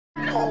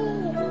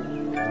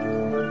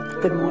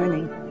Good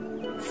morning.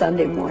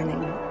 Sunday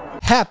morning.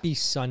 Happy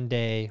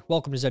Sunday.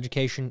 Welcome to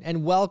Zeducation,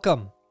 and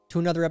welcome to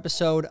another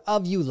episode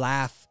of You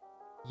Laugh,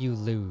 You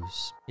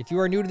Lose. If you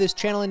are new to this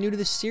channel and new to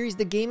this series,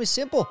 the game is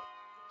simple.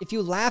 If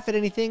you laugh at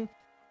anything,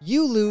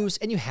 you lose,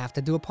 and you have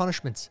to do a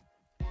punishment.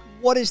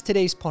 What is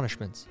today's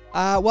punishment?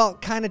 Well,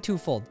 kind of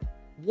twofold.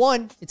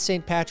 One, it's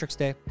St. Patrick's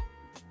Day.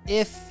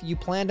 If you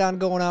planned on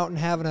going out and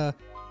having a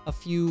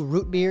few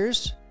root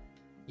beers,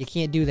 you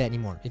can't do that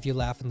anymore if you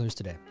laugh and lose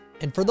today.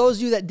 And for those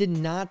of you that did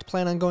not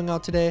plan on going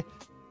out today,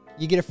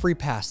 you get a free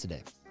pass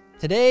today.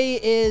 Today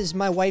is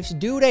my wife's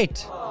due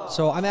date.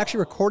 So I'm actually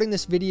recording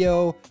this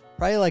video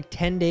probably like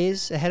 10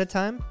 days ahead of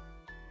time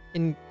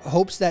in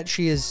hopes that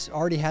she has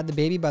already had the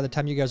baby by the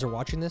time you guys are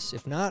watching this.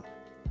 If not,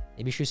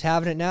 maybe she's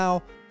having it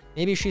now.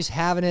 Maybe she's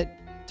having it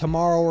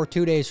tomorrow or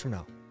 2 days from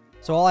now.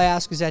 So all I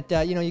ask is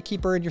that, you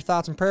keep her in your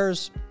thoughts and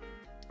prayers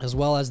as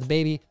well as the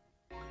baby.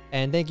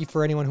 And thank you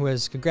for anyone who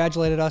has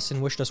congratulated us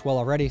and wished us well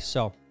already.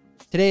 So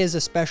today is a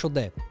special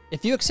day.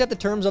 If you accept the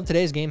terms of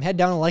today's game, head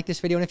down and like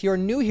this video. And if you are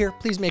new here,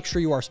 please make sure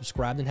you are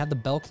subscribed and have the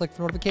bell clicked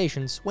for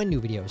notifications when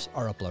new videos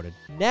are uploaded.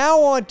 Now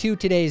on to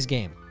today's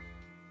game.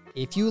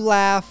 If you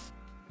laugh,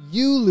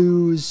 you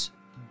lose.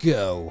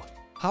 Go.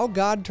 How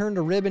God turned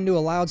a rib into a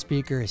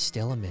loudspeaker is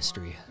still a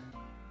mystery.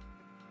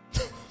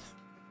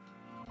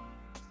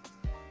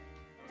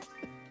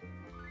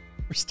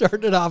 We're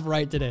starting it off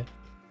right today.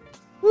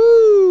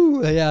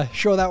 Woo! Yeah,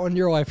 show that one to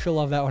your wife. She'll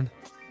love that one.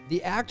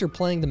 The actor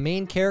playing the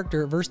main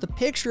character versus the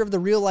picture of the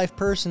real-life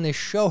person they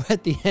show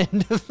at the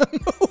end of the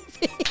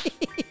movie.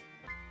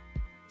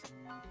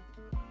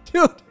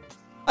 Dude,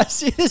 I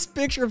see this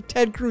picture of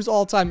Ted Cruz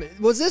all the time.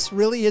 Was this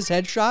really his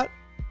headshot?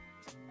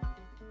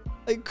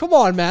 Like, come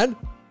on, man.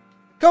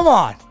 Come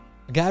on.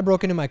 A guy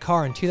broke into my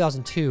car in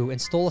 2002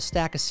 and stole a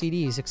stack of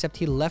CDs, except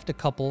he left a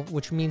couple,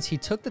 which means he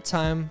took the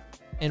time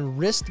and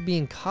risked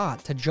being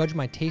caught to judge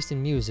my taste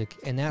in music,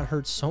 and that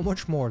hurts so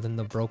much more than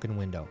the broken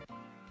window.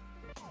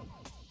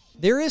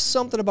 There is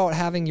something about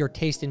having your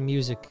taste in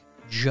music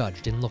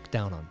judged and looked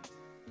down on.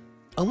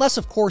 Unless,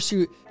 of course,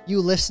 you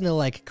listen to,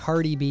 like,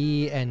 Cardi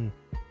B and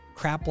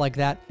crap like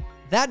that.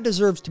 That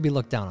deserves to be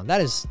looked down on.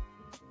 That's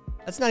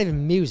not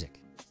even music.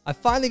 I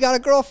finally got a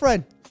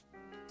girlfriend.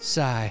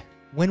 Sigh.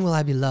 When will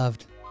I be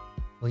loved?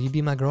 Will you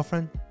be my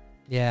girlfriend?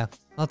 Yeah,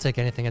 I'll take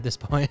anything at this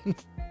point.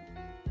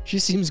 She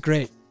seems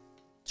great.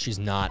 She's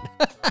not.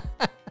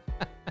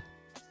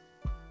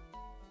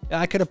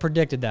 I could have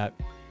predicted that.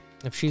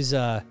 If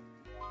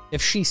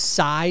she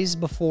sighs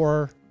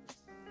before,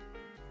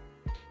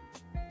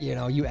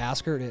 you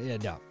ask her,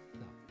 no.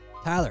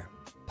 Tyler,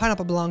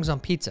 pineapple belongs on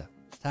pizza.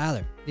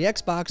 Tyler, the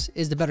Xbox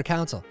is the better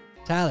console.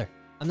 Tyler,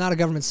 I'm not a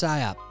government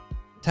psyop.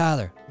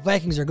 Tyler,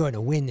 Vikings are going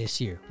to win this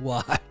year.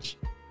 Watch.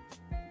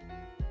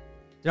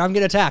 Dude, I'm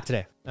getting attacked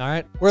today. All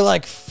right, we're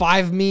like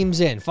 5 memes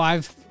in,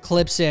 5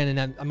 clips in,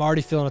 and I'm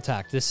already feeling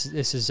attacked. This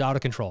is out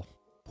of control.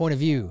 Point of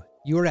view: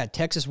 you are at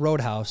Texas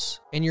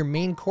Roadhouse, and your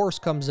main course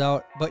comes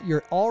out, but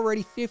you're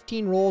already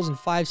 15 rolls and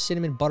 5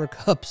 cinnamon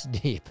buttercups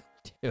deep,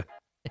 dude.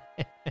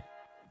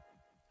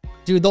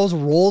 Dude, those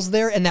rolls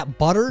there and that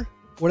butter,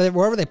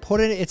 wherever they put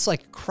it, it's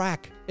like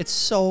crack. It's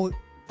so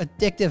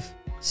addictive.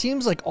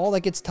 Seems like all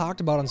that gets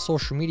talked about on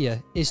social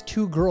media is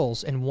 2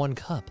 girls and 1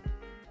 cup.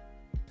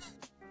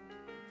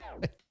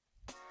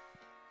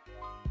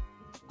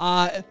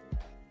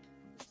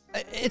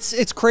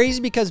 It's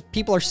crazy because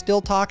people are still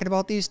talking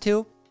about these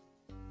two.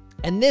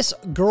 And this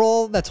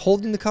girl that's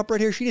holding the cup right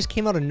here, she just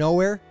came out of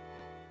nowhere.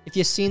 If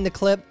you've seen the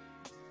clip,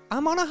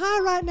 I'm on a high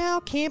right now,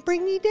 can't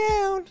bring me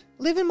down,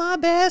 living my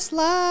best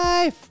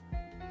life.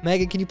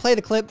 Megan, can you play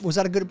the clip? Was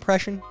that a good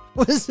impression?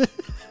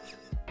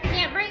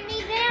 Can't bring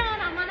me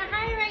down, I'm on a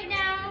high right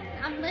now,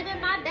 I'm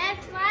living my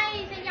best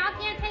life, and y'all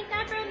can't take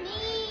that from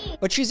me.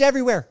 But she's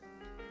everywhere.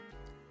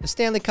 The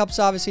Stanley Cup's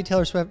obviously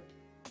Taylor Swift.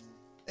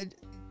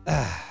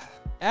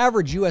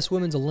 Average U.S.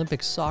 women's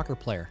Olympic soccer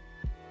player.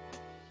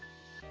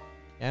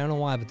 I don't know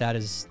why, but that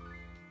is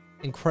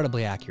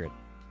incredibly accurate.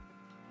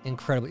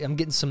 Incredibly. I'm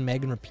getting some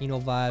Megan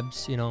Rapinoe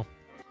vibes,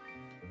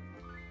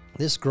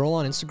 This girl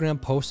on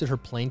Instagram posted her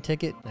plane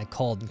ticket, and I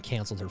called and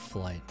canceled her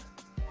flight.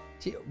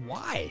 See,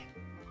 why?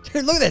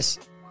 Dude, look at this.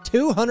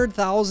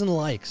 200,000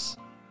 likes.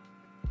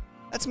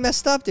 That's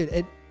messed up,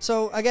 dude.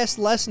 So I guess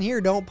lesson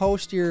here, don't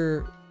post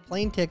your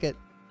plane ticket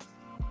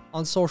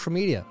on social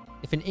media.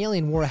 If an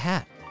alien wore a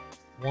hat,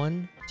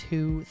 1,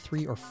 2,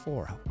 3, or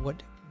 4,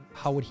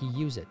 how would he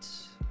use it?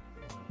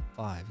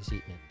 5, he's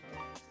eating it.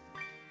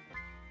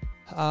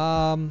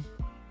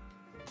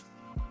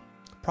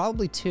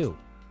 Probably 2.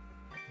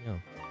 No.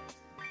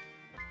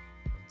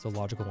 It's a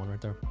logical one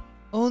right there.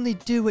 Only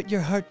do what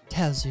your heart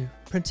tells you,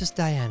 Princess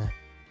Diana.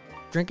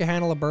 Drink a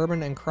handle of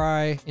bourbon and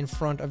cry in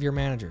front of your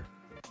manager.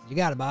 You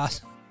got it,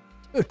 boss.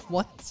 Dude,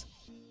 what?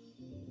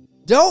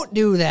 Don't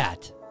do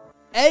that.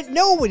 And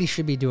nobody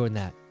should be doing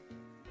that.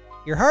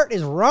 Your heart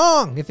is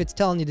wrong if it's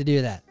telling you to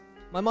do that.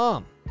 My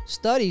mom,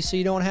 study so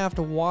you don't have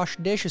to wash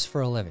dishes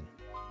for a living.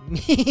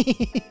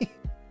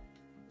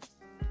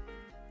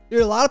 There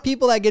are a lot of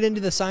people that get into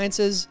the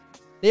sciences.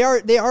 They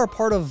are a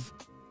part of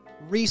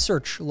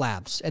research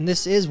labs, and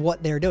this is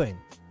what they're doing.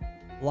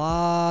 A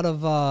lot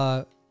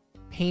of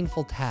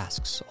painful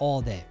tasks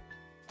all day.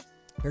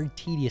 Very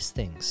tedious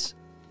things.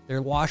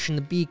 They're washing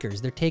the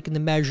beakers. They're taking the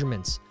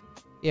measurements.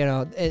 You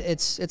know,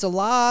 it's a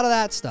lot of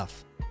that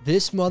stuff.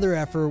 This mother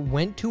effer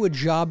went to a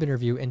job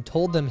interview and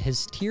told them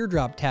his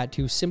teardrop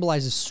tattoo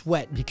symbolizes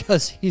sweat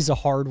because he's a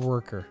hard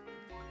worker.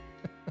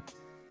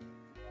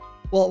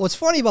 Well, what's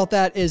funny about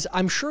that is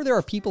I'm sure there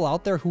are people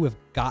out there who have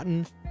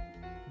gotten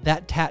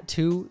that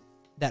tattoo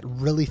that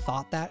really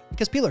thought that,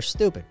 because people are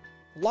stupid.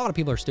 A lot of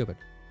people are stupid.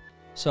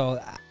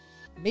 So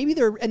maybe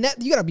they're, and that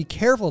you got to be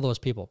careful of those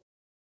people,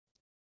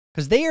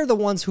 because they are the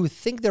ones who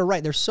think they're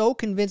right. They're so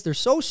convinced, they're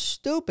so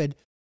stupid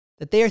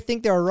that they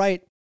think they're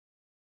right.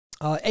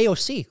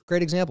 AOC,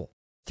 great example.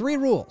 3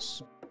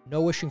 rules: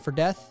 no wishing for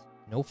death,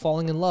 no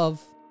falling in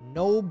love,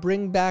 no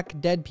bring back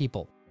dead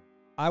people.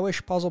 I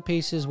wish puzzle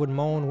pieces would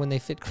moan when they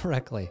fit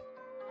correctly.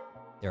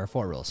 There are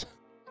 4 rules.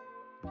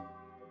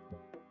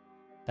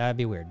 That'd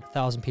be weird.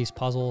 1,000-piece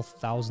puzzle,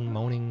 1,000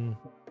 moaning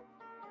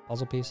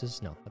puzzle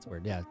pieces. No, that's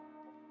weird. Yeah,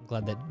 I'm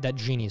glad that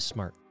genie is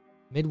smart.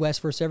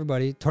 Midwest versus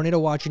everybody. Tornado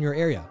watch in your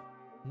area.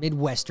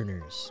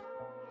 Midwesterners.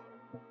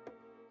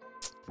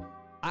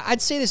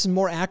 I'd say this is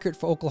more accurate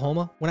for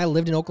Oklahoma. When I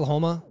lived in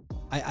Oklahoma,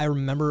 I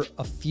remember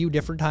a few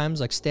different times,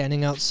 like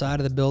standing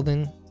outside of the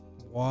building,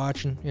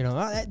 watching, you know,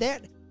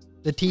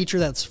 the teacher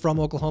that's from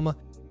Oklahoma.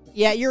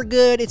 Yeah, you're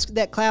good. It's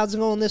that cloud's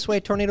going this way.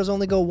 Tornadoes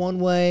only go one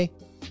way,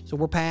 so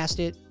we're past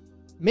it.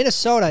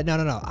 Minnesota,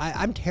 no.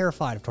 I'm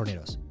terrified of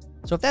tornadoes.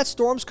 So if that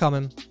storm's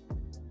coming,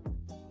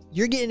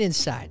 you're getting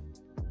inside.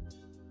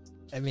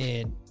 I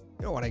mean,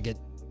 you don't want to get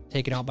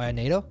taken out by a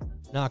NATO.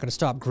 Not going to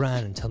stop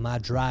grinding until my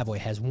driveway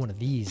has one of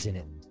these in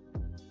it.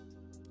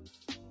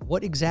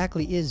 What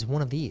exactly is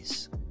one of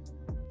these?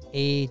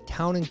 A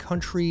town and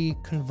country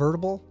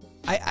convertible?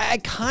 I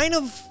kind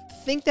of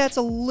think that's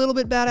a little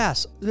bit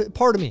badass.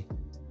 Part of me.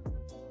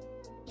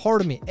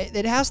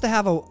 It has to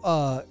have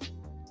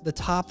the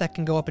top that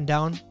can go up and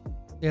down,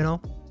 you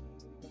know?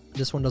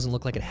 This one doesn't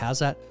look like it has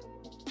that.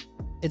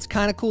 It's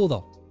kind of cool,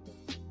 though.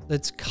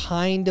 It's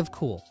kind of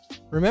cool.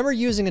 Remember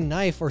using a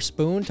knife or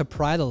spoon to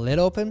pry the lid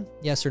open?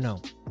 Yes or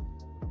no?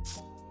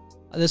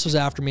 This was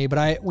after me,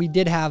 but we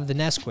did have the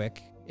Nesquik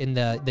in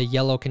the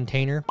yellow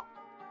container,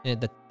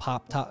 and the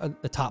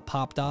top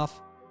popped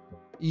off.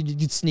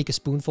 You'd sneak a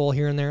spoonful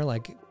here and there,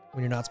 like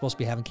when you're not supposed to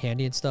be having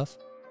candy and stuff,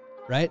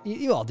 right?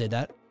 You all did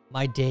that.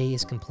 My day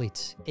is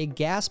complete. A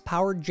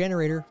gas-powered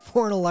generator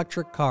for an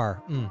electric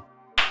car.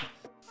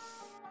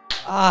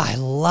 I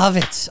love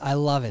it. I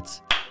love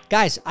it.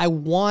 Guys, I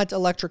want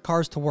electric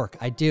cars to work.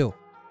 I do.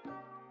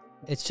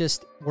 It's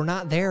just, we're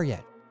not there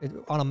yet.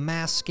 On a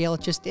mass scale,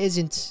 it just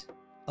isn't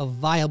a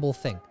viable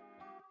thing.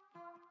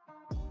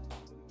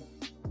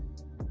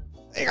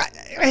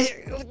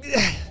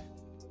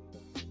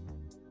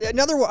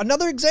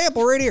 Another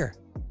example right here.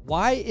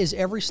 Why is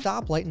every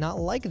stoplight not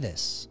like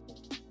this?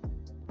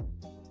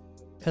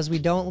 Because we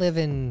don't live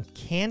in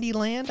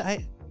Candyland?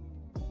 I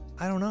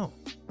don't know.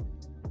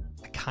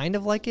 I kind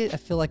of like it. I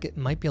feel like it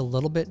might be a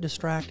little bit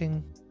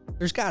distracting.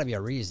 There's got to be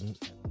a reason.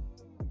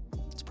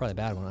 It's probably a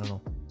bad one. I don't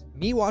know.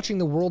 Me watching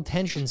the world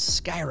tensions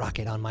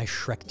skyrocket on my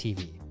Shrek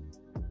TV.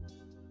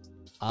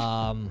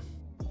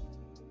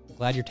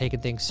 Glad you're taking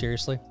things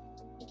seriously.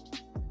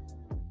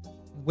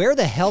 Where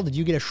the hell did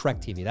you get a Shrek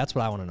TV? That's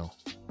what I want to know.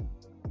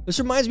 This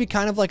reminds me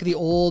kind of like the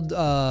old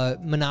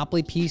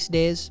Monopoly piece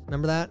days.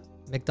 Remember that?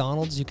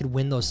 McDonald's, you could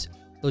win those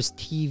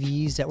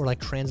TVs that were like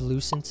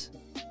translucent.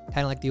 Kind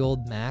of like the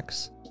old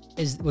Macs.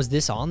 Was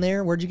this on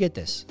there? Where'd you get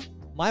this?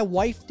 My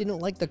wife didn't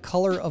like the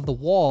color of the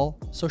wall,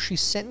 so she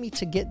sent me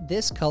to get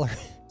this color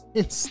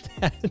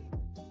instead.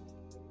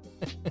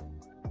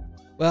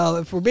 Well,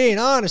 if we're being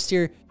honest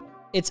here,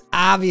 it's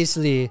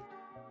obviously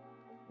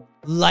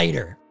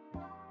lighter.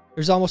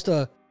 There's almost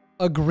a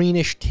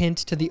greenish tint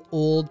to the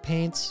old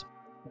paints.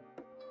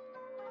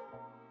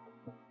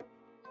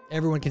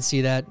 Everyone can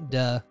see that.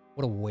 Duh.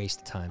 What a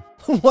waste of time.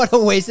 What a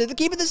waste of,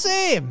 keep it the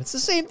same. It's the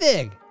same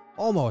thing.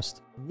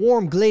 Almost.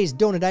 Warm glazed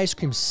donut ice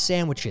cream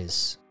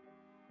sandwiches.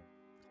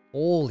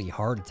 Holy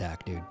heart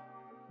attack, dude.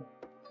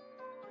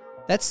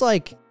 That's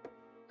like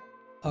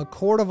a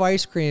quart of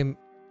ice cream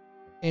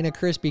in a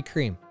Krispy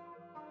Kreme.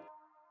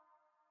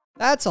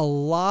 That's a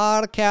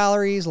lot of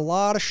calories, a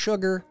lot of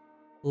sugar,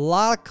 a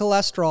lot of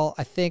cholesterol.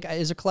 I think,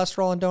 is there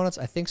cholesterol in donuts?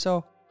 I think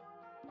so.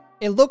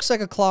 It looks like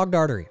a clogged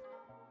artery.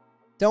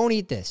 Don't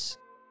eat this.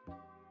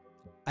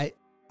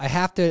 I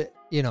have to,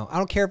 you know, I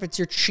don't care if it's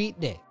your cheat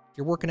day. If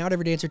you're working out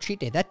every day, it's your cheat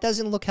day. That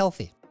doesn't look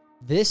healthy.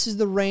 This is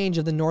the range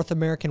of the North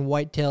American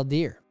white-tailed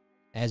deer.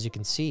 As you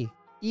can see,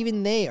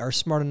 even they are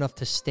smart enough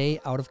to stay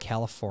out of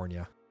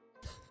California.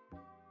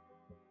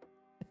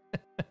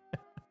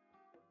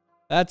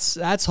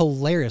 That's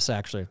hilarious,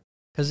 actually.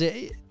 Because,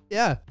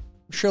 yeah,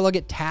 I'm sure they'll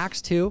get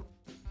taxed, too.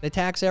 They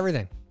tax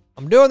everything.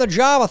 I'm doing the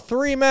job of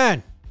 3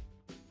 men.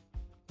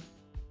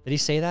 Did he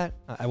say that?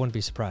 I wouldn't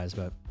be surprised,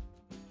 but...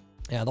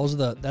 yeah,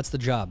 that's the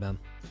job, man.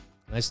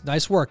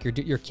 Nice work.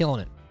 You're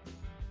killing it.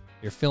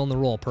 You're filling the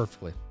role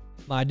perfectly.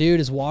 My dude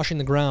is washing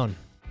the ground.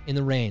 in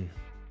the rain.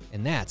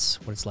 And that's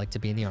what it's like to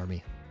be in the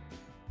Army.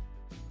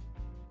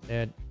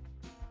 And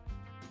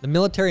the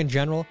military in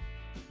general,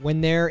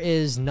 when there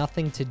is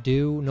nothing to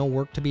do, no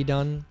work to be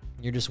done,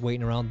 you're just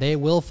waiting around, they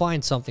will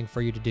find something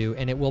for you to do,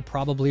 and it will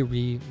probably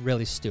be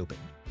really stupid.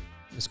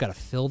 Just got to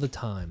fill the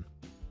time.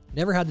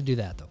 Never had to do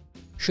that, though.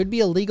 Should be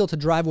illegal to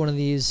drive one of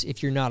these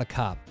if you're not a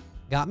cop.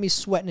 Got me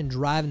sweating and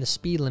driving the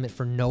speed limit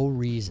for no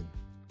reason.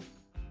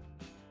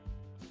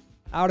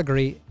 I would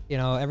agree. You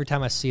know, every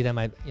time I see them,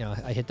 I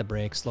hit the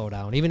brake, slow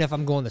down. Even if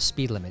I'm going the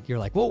speed limit, you're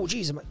like, whoa,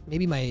 geez,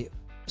 maybe my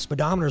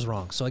speedometer's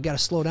wrong, so I got to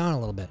slow down a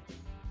little bit.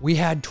 We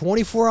had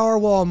 24-hour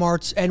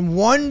Walmarts and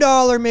 $1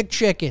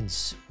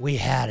 McChickens. We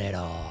had it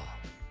all.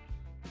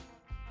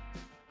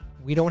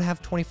 We don't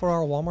have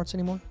 24-hour Walmarts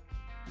anymore?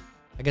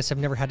 I guess I've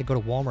never had to go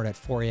to Walmart at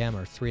 4 a.m.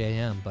 or 3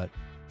 a.m., but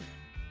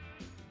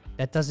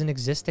that doesn't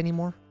exist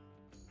anymore?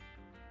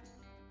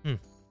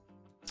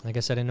 I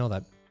guess I didn't know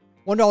that.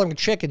 $1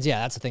 McChickens,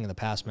 yeah, that's a thing of the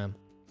past, man.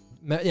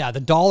 Yeah, the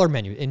dollar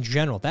menu in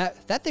general.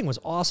 That thing was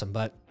awesome,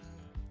 but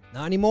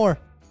not anymore.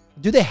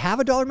 Do they have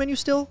a dollar menu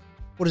still?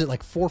 What is it,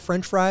 like 4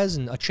 French fries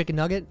and a chicken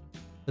nugget?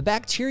 The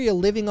bacteria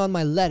living on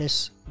my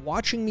lettuce,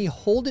 watching me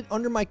hold it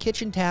under my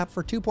kitchen tap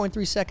for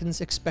 2.3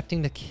 seconds,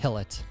 expecting to kill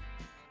it.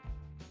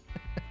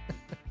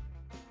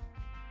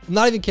 I'm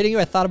not even kidding you.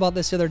 I thought about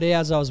this the other day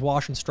as I was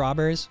washing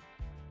strawberries.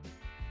 I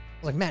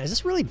was like, man, is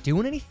this really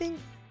doing anything?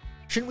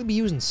 Shouldn't we be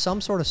using some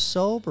sort of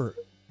soap or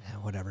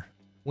whatever?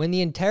 When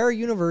the entire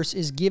universe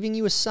is giving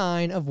you a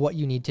sign of what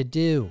you need to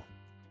do.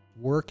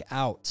 Work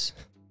out.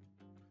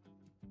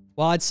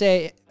 Well, I'd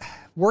say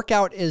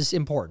workout is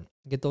important.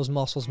 Get those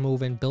muscles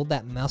moving, build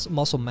that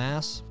muscle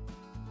mass.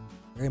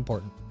 Very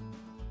important.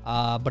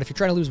 But if you're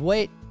trying to lose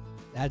weight,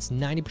 that's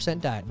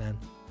 90% diet, man.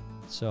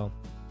 So,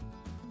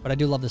 but I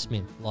do love this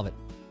meme. Love it.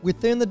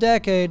 Within the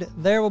decade,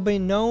 there will be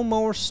no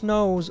more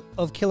snows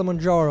of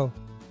Kilimanjaro.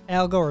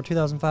 Al Gore,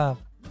 2005.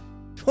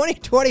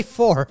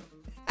 2024.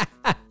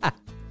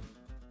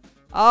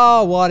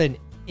 Oh, what an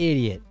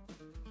idiot.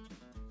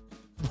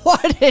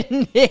 What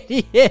an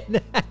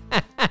idiot.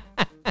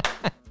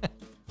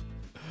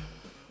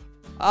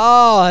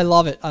 Oh, I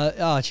love it.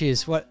 Oh,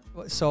 jeez. What?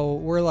 So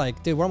we're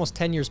like, dude, we're almost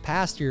 10 years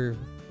past your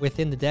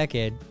within the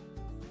decade.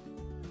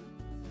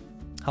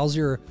 How's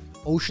your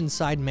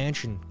oceanside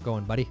mansion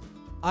going, buddy?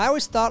 I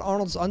always thought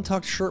Arnold's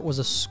untucked shirt was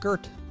a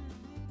skirt.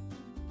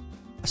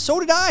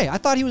 So did I. I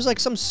thought he was like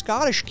some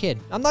Scottish kid.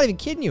 I'm not even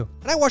kidding you.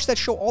 And I watched that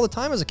show all the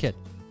time as a kid.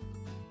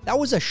 That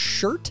was a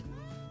shirt?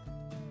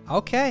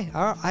 Okay.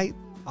 All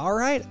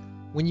right.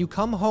 When you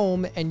come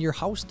home and your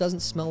house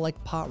doesn't smell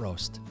like pot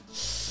roast.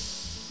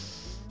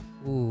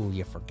 Ooh,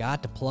 you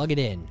forgot to plug it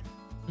in.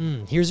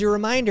 Here's your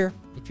reminder.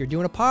 If you're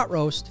doing a pot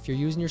roast, if you're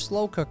using your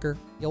slow cooker,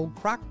 the old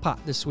crock pot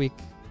this week,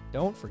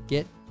 don't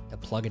forget to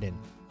plug it in.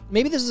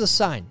 Maybe this is a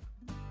sign.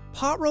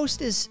 Pot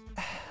roast is,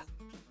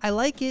 I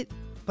like it,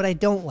 but I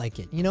don't like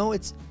it. You know,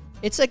 it's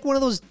like one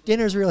of those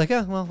dinners where you're like,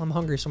 oh, well, I'm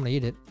hungry, so I'm gonna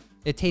eat it.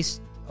 It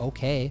tastes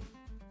okay,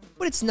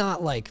 but it's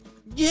not like,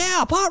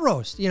 yeah, pot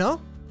roast, you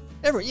know?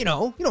 You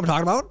know what I'm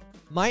talking about.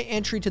 My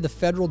entry to the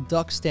federal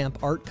duck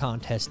stamp art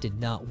contest did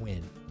not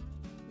win.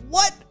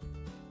 What?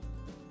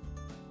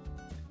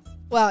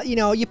 Well, you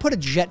know, you put a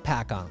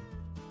jetpack on him.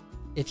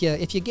 If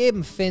you gave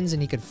him fins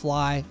and he could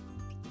fly,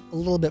 a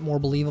little bit more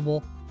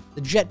believable.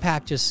 The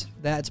jetpack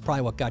that's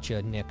probably what got you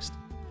nixed.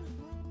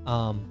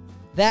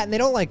 That and they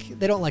don't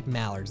like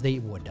mallards. They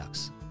eat wood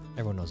ducks.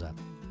 Everyone knows that.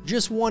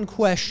 Just one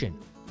question.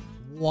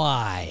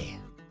 Why?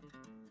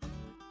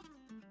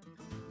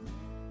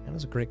 That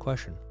was a great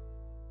question.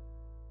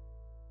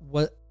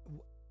 What?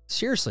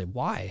 Seriously,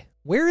 why?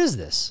 Where is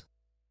this?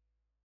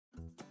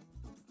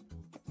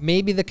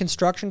 Maybe the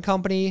construction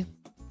company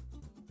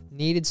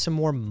needed some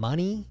more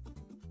money,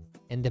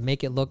 and to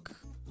make it look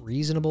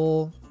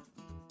reasonable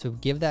to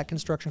give that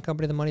construction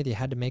company the money, they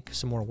had to make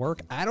some more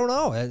work. I don't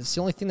know. It's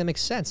the only thing that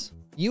makes sense.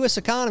 U.S.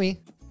 economy,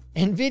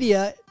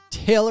 NVIDIA,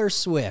 Taylor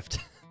Swift.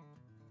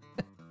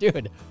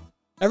 Dude,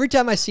 every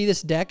time I see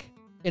this deck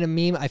in a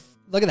meme,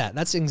 look at that.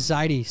 That's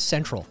anxiety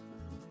central.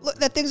 Look,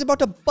 that thing's about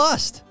to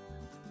bust.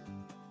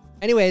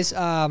 Anyways,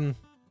 yeah,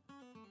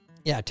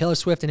 Taylor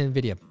Swift and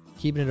NVIDIA,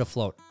 keeping it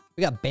afloat.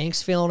 We got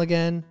banks failing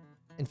again.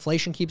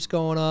 Inflation keeps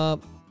going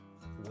up.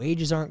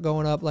 Wages aren't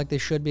going up like they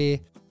should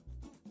be.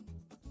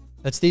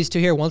 That's these two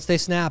here. Once they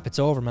snap, it's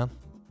over, man.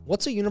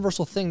 What's a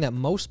universal thing that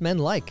most men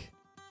like?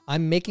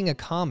 I'm making a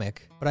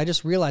comic, but I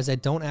just realized I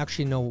don't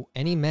actually know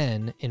any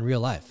men in real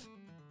life.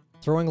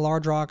 Throwing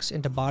large rocks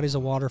into bodies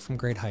of water from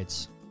great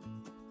heights.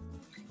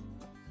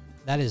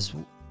 That is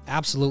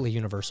absolutely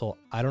universal.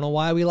 I don't know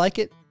why we like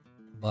it,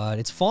 but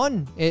it's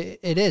fun.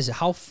 It is.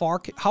 How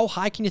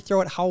high can you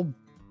throw it? How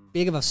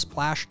big of a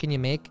splash can you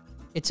make?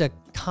 It's a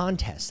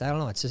contest. I don't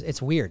know.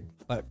 It's weird,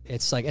 but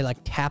it's like, it like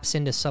taps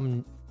into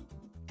some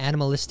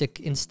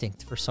animalistic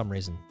instinct for some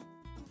reason.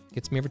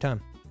 Gets me every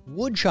time.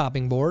 Wood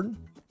chopping board.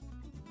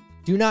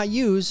 Do not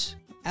use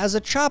as a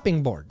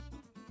chopping board.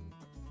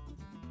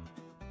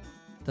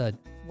 The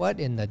what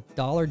in the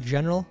Dollar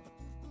General?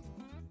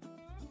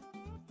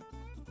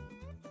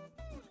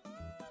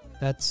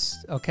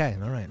 That's okay.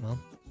 All right. Well,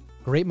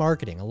 Great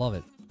marketing. I love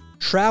it.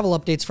 Travel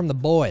updates from the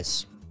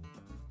boys.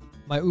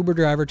 My Uber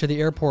driver to the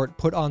airport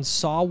put on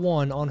Saw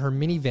 1 on her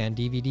minivan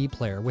DVD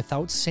player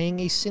without saying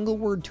a single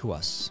word to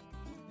us.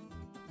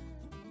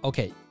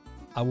 Okay,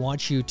 I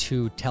want you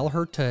to tell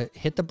her to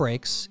hit the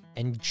brakes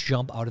and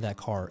jump out of that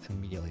car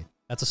immediately.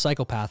 That's a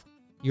psychopath.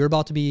 You're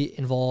about to be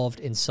involved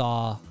in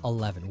Saw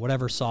 11,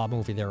 whatever Saw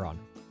movie they're on.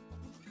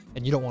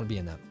 And you don't want to be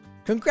in that.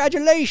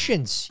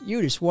 Congratulations!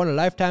 You just won a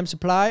lifetime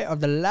supply of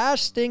the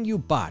last thing you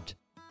bought.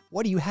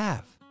 What do you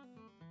have?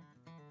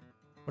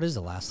 What is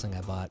the last thing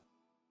I bought?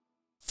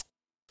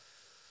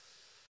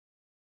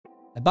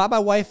 I bought my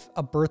wife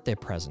a birthday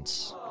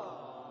present.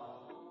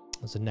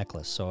 It was a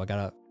necklace, so I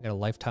got a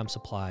lifetime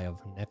supply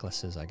of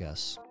necklaces, I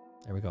guess.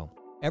 There we go.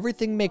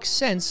 Everything makes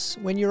sense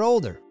when you're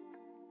older.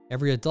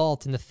 Every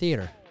adult in the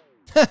theater.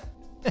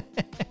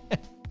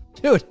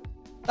 Dude,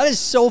 that is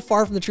so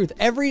far from the truth.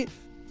 I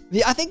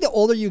think the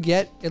older you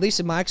get, at least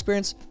in my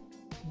experience,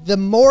 the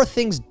more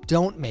things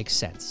don't make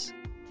sense.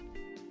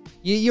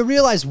 You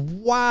realize,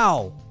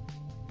 wow.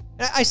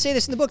 And I say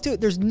this in the book too.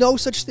 There's no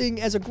such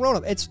thing as a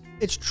grown-up.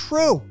 It's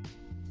true.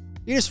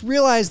 You just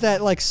realize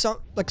that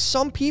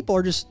some people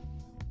are just,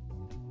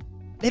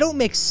 they don't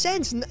make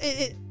sense.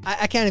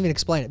 I can't even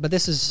explain it, but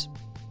this is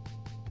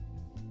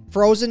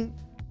Frozen.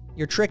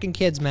 You're tricking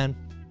kids, man.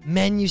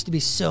 Men used to be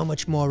so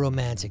much more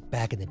romantic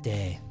back in the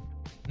day.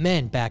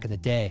 Men back in the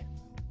day.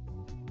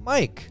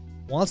 Mike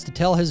wants to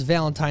tell his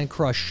Valentine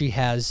crush she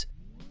has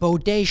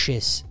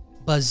bodacious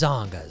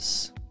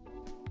bazongas.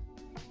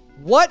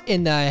 What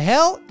in the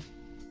hell?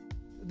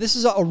 This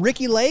is a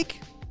Ricky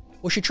Lake?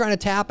 Was she trying to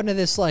tap into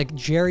this like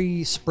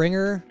Jerry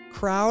Springer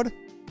crowd?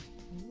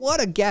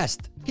 What a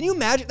guest. Can you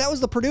imagine? That was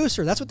the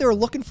producer. That's what they were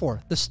looking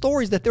for. The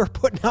stories that they were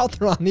putting out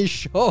there on these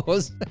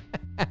shows.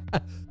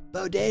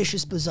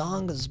 Bodacious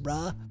bazongas,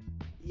 bruh.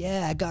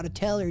 Yeah, I gotta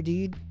tell her,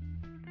 dude.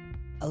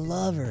 I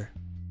love her.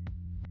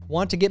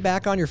 Want to get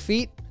back on your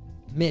feet?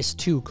 Miss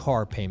 2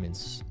 car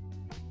payments.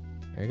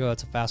 There you go.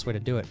 That's a fast way to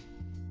do it.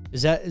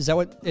 Is that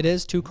what it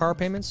is? 2 car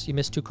payments? You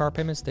miss 2 car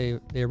payments? They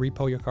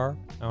repo your car?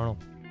 I don't know.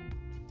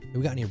 Do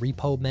we got any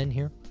repo men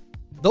here?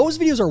 Those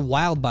videos are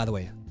wild, by the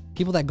way.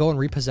 People that go and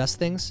repossess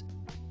things.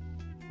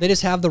 They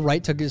just have the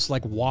right to just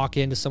like walk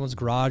into someone's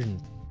garage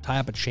and tie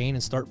up a chain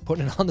and start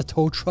putting it on the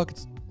tow truck.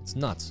 It's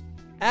nuts.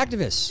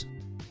 Activists.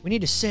 We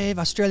need to save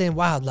Australian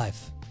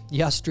wildlife.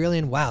 The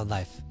Australian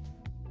wildlife.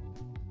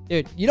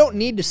 Dude, you don't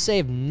need to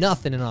save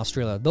nothing in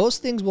Australia. Those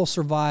things will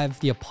survive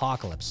the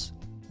apocalypse.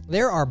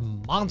 There are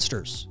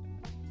monsters.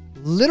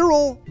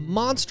 Literal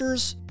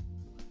monsters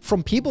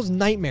from people's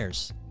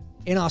nightmares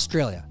in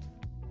Australia.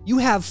 You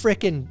have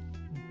frickin'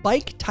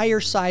 bike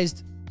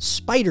tire-sized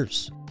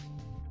spiders.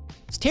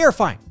 It's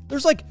terrifying.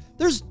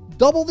 There's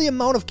double the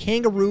amount of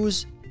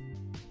kangaroos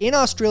in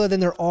Australia than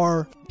there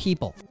are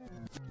people.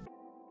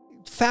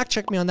 Fact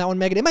check me on that one,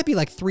 Megan. It might be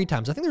like 3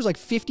 times. I think there's like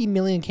 50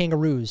 million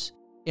kangaroos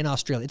in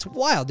Australia. It's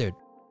wild, dude.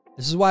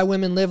 This is why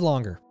women live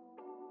longer.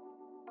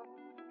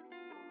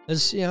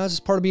 This is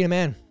part of being a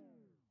man.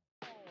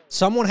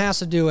 Someone has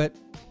to do it,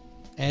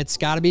 and it's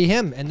got to be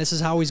him, and this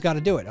is how he's got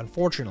to do it,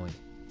 unfortunately.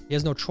 He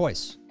has no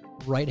choice.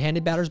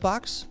 Right-handed batter's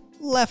box,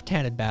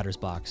 left-handed batter's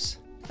box.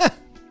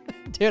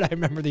 Dude, I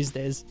remember these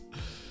days.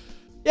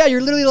 Yeah,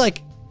 you're literally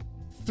like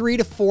 3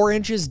 to 4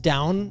 inches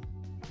down,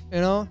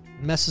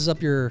 messes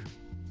up your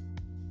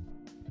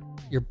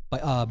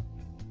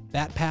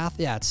bat path.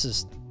 Yeah, it's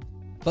just...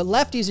 But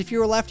lefties, if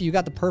you're a lefty, you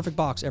got the perfect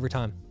box every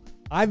time.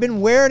 I've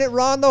been wearing it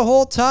wrong the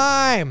whole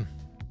time.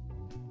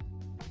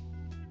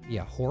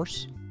 Yeah,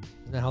 horse.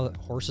 Isn't that how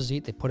horses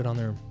eat? They put it on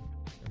their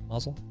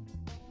muzzle.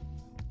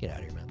 Get out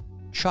of here, man.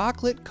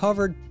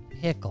 Chocolate-covered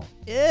pickle.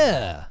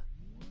 Ew.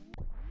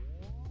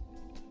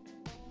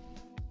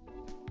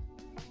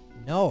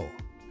 No.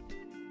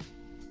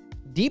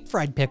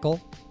 Deep-fried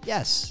pickle.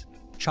 Yes.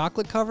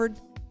 Chocolate-covered.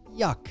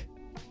 Yuck.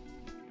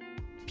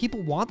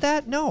 People want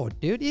that? No,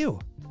 dude, ew.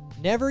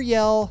 Never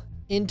yell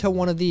into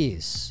one of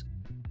these.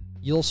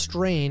 You'll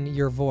strain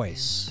your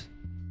voice.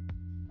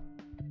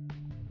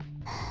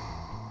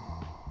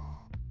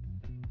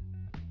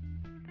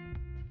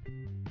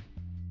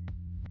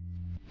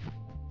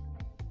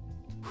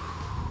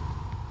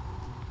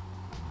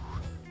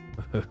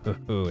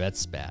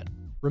 That's bad.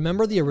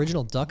 Remember the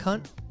original Duck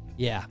Hunt?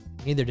 Yeah,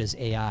 neither does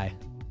AI.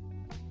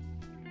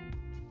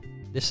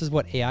 This is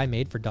what AI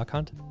made for Duck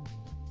Hunt?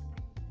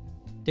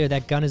 Dude,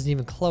 that gun isn't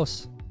even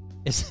close.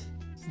 Is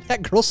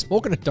that girl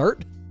smoking a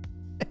dart?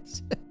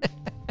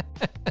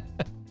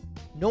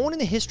 No one in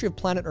the history of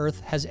planet Earth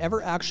has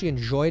ever actually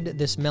enjoyed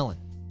this melon.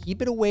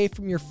 Keep it away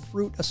from your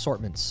fruit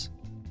assortments.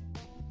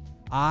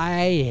 I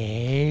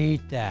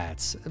hate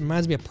that. It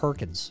reminds me of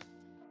Perkins.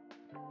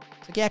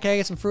 It's like, yeah, can I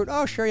get some fruit?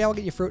 Oh, sure, yeah, I'll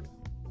get you fruit.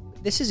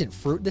 This isn't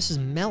fruit, this is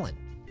melon.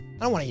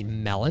 I don't want to eat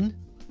melon.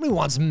 Nobody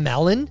wants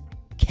melon.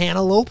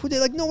 Cantaloupe,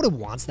 like, nobody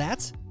wants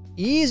that.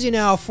 Easy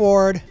now,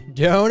 Ford.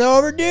 Don't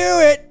overdo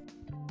it.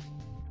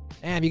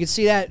 Damn, you can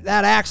see that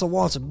axle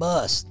wants a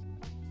bust.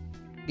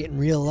 Getting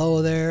real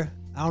low there.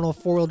 I don't know if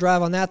 4-wheel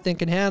drive on that thing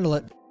can handle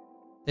it.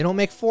 They don't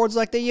make Fords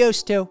like they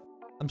used to.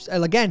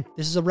 Again,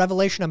 this is a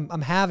revelation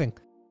I'm having.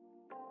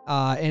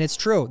 And it's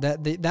true.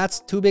 That's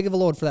too big of a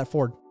load for that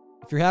Ford.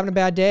 If you're having a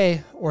bad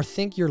day or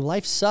think your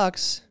life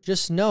sucks,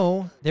 just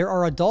know there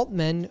are adult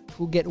men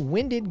who get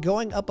winded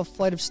going up a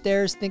flight of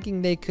stairs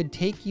thinking they could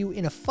take you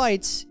in a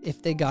fight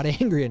if they got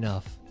angry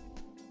enough.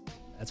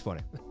 That's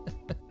funny.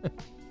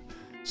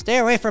 Stay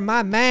away from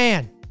my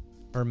man.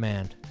 Or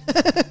man.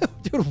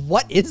 Dude,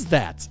 what is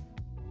that?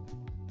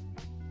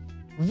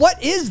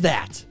 What is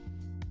that?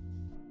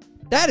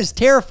 That is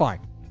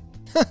terrifying.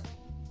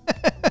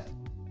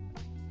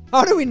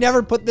 How do we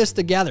never put this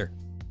together?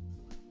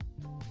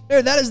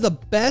 Dude, that is the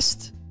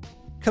best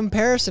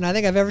comparison I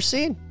think I've ever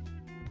seen.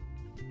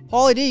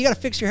 Paulie D, you gotta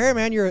fix your hair,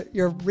 man.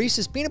 You're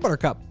Reese's Peanut Butter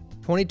Cup.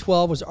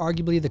 2012 was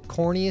arguably the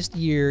corniest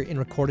year in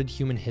recorded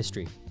human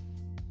history.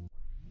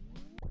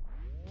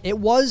 It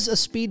was a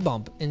speed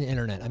bump in the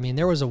internet. I mean,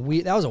 that was a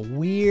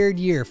weird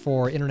year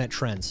for internet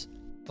trends.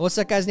 What's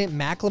that guy's name?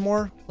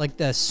 Macklemore? Like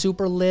the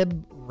super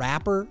lib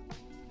rapper?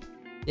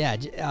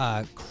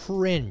 Yeah,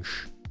 cringe.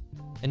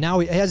 And now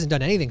he hasn't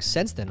done anything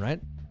since then, right?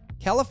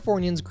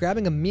 Californians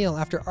grabbing a meal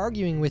after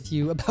arguing with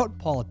you about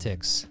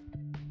politics.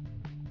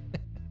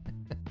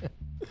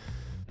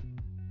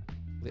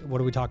 What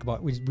do we talk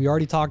about? We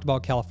already talked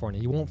about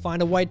California. You won't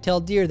find a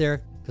white-tailed deer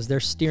there because they're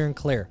steering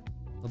clear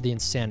of the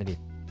insanity.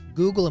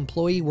 Google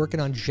employee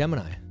working on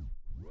Gemini.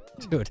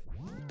 Dude,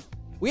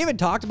 we haven't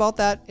talked about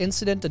that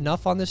incident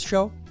enough on this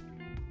show.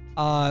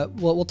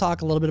 We'll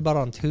talk a little bit about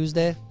it on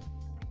Tuesday.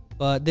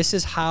 But this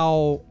is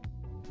how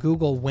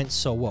Google went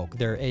so woke,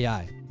 their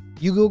AI.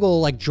 You Google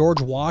like George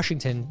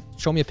Washington,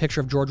 show me a picture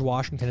of George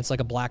Washington, it's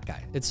like a black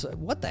guy. It's,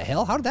 what the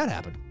hell? How did that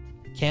happen?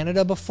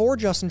 Canada before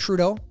Justin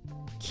Trudeau,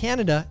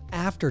 Canada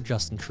after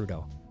Justin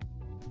Trudeau.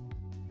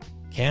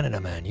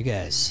 Canada, man, you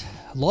guys,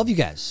 love you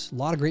guys. A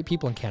lot of great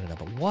people in Canada,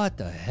 but what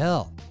the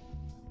hell?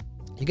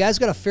 You guys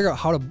got to figure out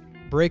how to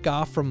break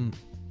off from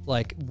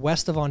like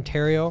west of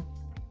Ontario,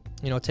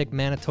 you know, take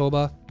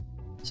Manitoba,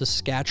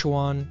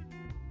 Saskatchewan,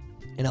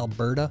 and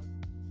Alberta.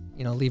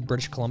 You know, leave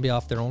British Columbia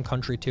off their own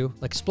country too.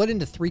 Like split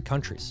into 3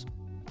 countries.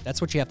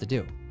 That's what you have to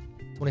do.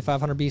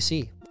 2500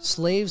 BC.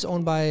 Slaves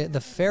owned by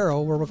the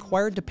pharaoh were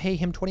required to pay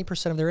him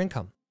 20% of their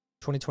income.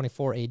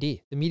 2024 AD.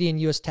 The median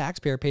U.S.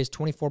 taxpayer pays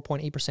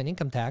 24.8%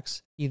 income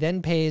tax. He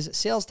then pays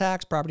sales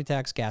tax, property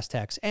tax, gas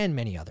tax, and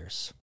many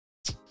others.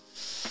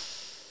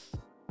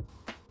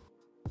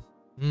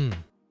 When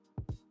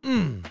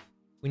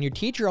your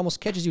teacher almost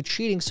catches you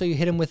cheating, so you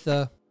hit him with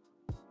the...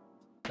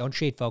 Don't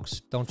cheat,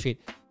 folks. Don't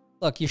cheat.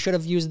 Look, you should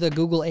have used the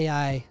Google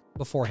AI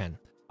beforehand.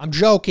 I'm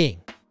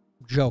joking.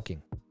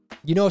 Joking.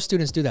 You know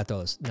students do that,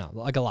 though. No,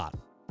 like a lot.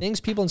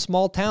 Things people in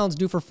small towns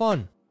do for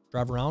fun.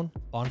 Drive around,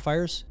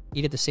 bonfires,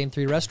 eat at the same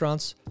 3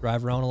 restaurants,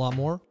 drive around a lot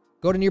more,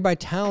 go to nearby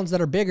towns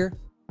that are bigger,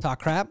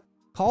 talk crap,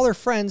 call their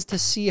friends to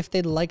see if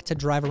they'd like to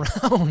drive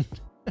around.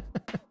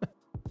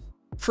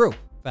 True.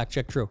 Fact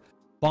check, true.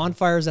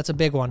 Bonfires, that's a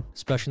big one,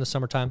 especially in the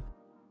summertime.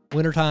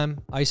 Wintertime,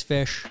 ice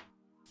fish.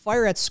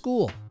 Fire at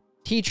school.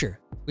 Teacher,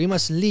 we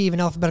must leave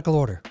in alphabetical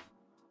order.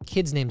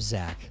 Kid's named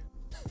Zach.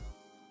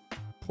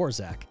 Poor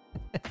Zach.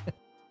 I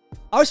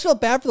always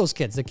felt bad for those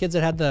kids. The kids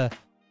that had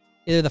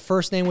either the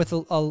first name with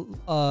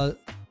a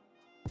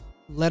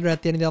letter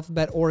at the end of the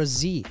alphabet or a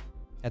Z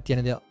at the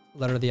end of the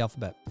letter of the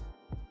alphabet.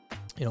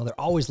 You know, they're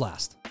always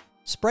last.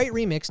 Sprite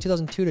Remix,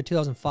 2002 to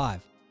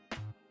 2005.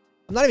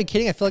 I'm not even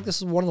kidding. I feel like this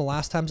is one of the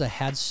last times I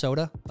had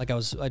soda. Like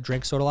I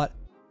drank soda a lot.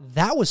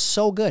 That was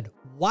so good.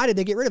 Why did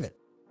they get rid of it?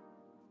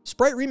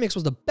 Sprite Remix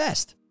was the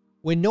best.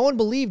 When no one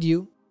believed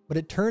you, but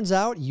it turns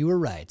out you were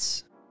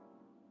right.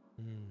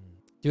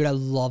 Dude, I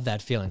love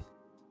that feeling.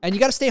 And you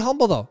got to stay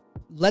humble, though.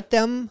 Let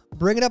them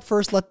bring it up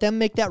first. Let them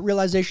make that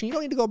realization. You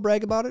don't need to go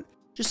brag about it.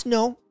 Just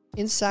know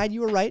inside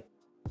you were right.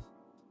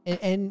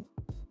 And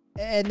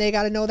they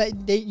got to know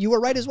that you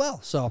were right as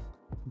well. So,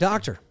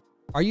 doctor,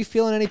 are you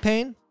feeling any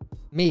pain?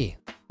 Me.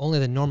 Only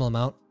the normal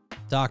amount.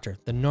 Doctor,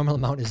 the normal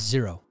amount is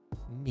 0.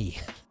 Me.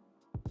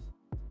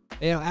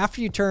 You know,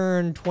 after you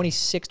turn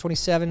 26,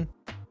 27,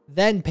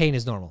 then pain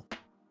is normal.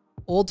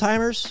 Old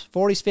timers,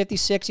 40s, 50s,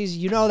 60s,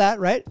 you know that,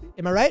 right?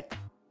 Am I right?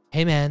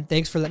 Hey, man,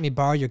 thanks for letting me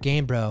borrow your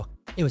game, bro.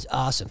 It was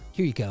awesome.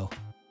 Here you go.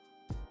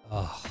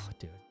 Oh,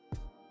 dude.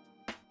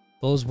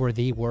 Those were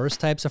the worst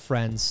types of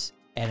friends,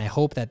 and I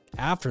hope that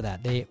after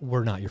that, they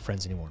were not your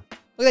friends anymore.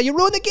 Look at that, you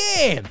ruined the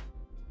game!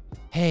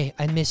 Hey,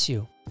 I miss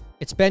you.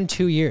 It's been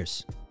 2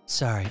 years.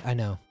 Sorry, I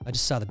know. I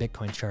just saw the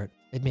Bitcoin chart.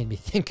 It made me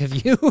think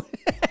of you.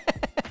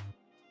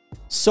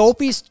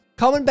 Sophie's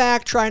coming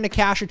back trying to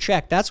cash a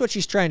check. That's what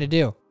she's trying to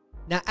do.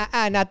 Now,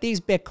 not these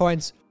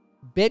Bitcoins.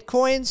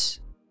 Bitcoins,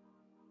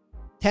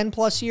 10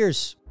 plus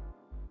years.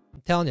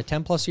 I'm telling you,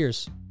 10 plus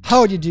years.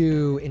 How'd you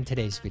do in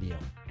today's video?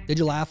 Did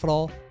you laugh at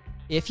all?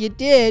 If you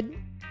did,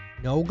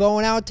 no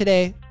going out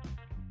today.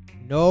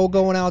 No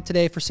going out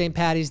today for St.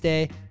 Patty's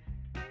Day.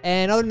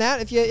 And other than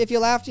that, if you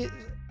laughed,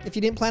 if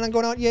you didn't plan on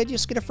going out, you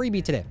just get a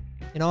freebie today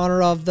in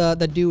honor of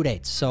the due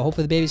dates. So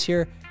hopefully the baby's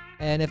here.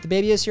 And if the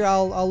baby is here,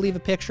 I'll leave a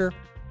picture.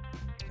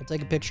 I'll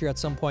take a picture at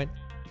some point.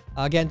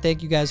 Again,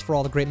 thank you guys for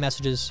all the great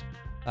messages.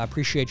 I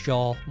appreciate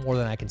y'all more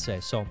than I can say.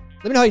 So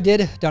let me know how you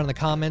did down in the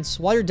comments.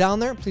 While you're down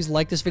there, please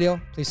like this video.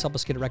 Please help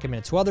us get it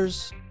recommended to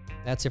others.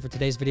 That's it for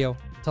today's video.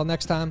 Until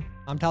next time,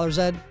 I'm Tyler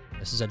Zed.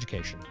 This is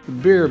Education. The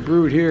beer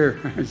brewed here,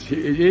 it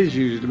is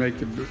used to make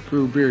the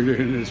brew beer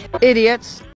in this. Idiots.